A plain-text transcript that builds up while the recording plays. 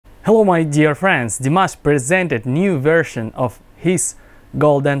Hello my dear friends, Dimash presented new version of his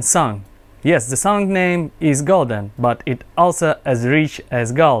golden song. Yes, the song name is golden, but it also as rich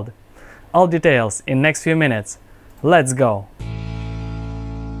as gold. All details in next few minutes. Let's go!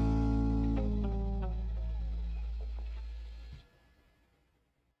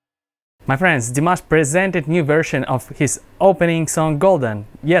 My friends, Dimash presented new version of his opening song Golden.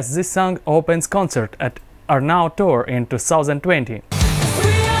 Yes, this song opens concert at our Now tour in 2020.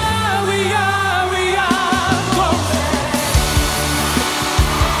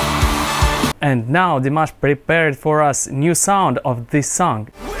 And now Dimash prepared for us new sound of this song.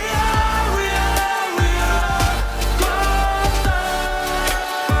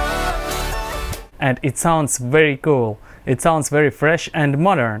 And it sounds very cool, it sounds very fresh and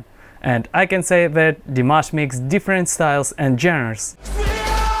modern. And I can say that Dimash makes different styles and genres.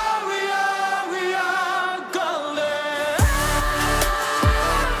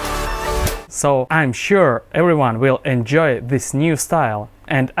 So I'm sure everyone will enjoy this new style.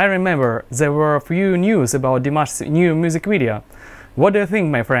 And I remember there were a few news about Dimash's new music video. What do you think,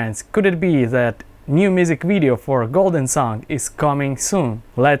 my friends? Could it be that new music video for Golden Song is coming soon?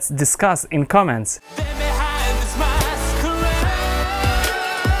 Let's discuss in comments.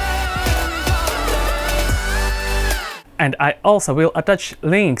 And I also will attach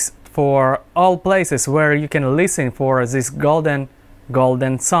links for all places where you can listen for this golden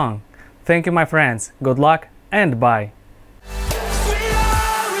song. Thank you my friends, good luck and bye!